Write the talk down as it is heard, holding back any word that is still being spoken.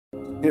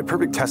A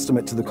perfect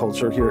testament to the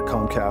culture here at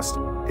Comcast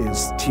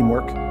is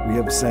teamwork. We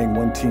have a saying,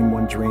 one team,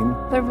 one dream.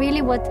 But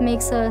really what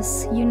makes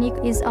us unique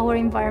is our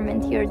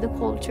environment here, the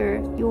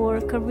culture, your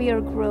career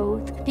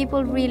growth,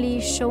 people really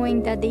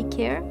showing that they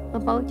care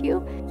about you.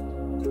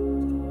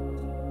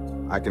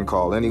 I can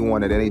call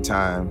anyone at any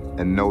time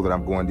and know that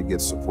I'm going to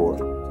get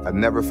support. I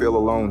never feel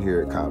alone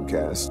here at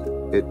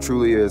Comcast. It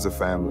truly is a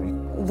family.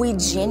 We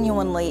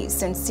genuinely,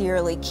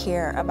 sincerely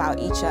care about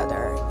each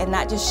other, and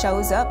that just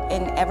shows up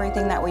in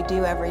everything that we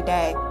do every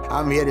day.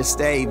 I'm here to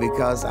stay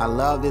because I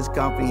love this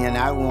company and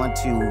I want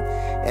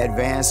to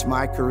advance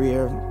my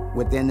career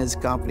within this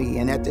company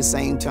and at the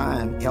same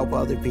time help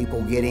other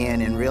people get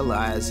in and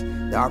realize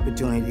the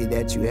opportunity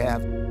that you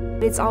have.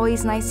 It's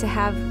always nice to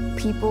have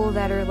people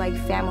that are like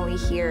family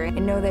here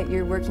and know that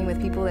you're working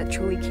with people that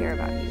truly care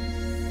about you.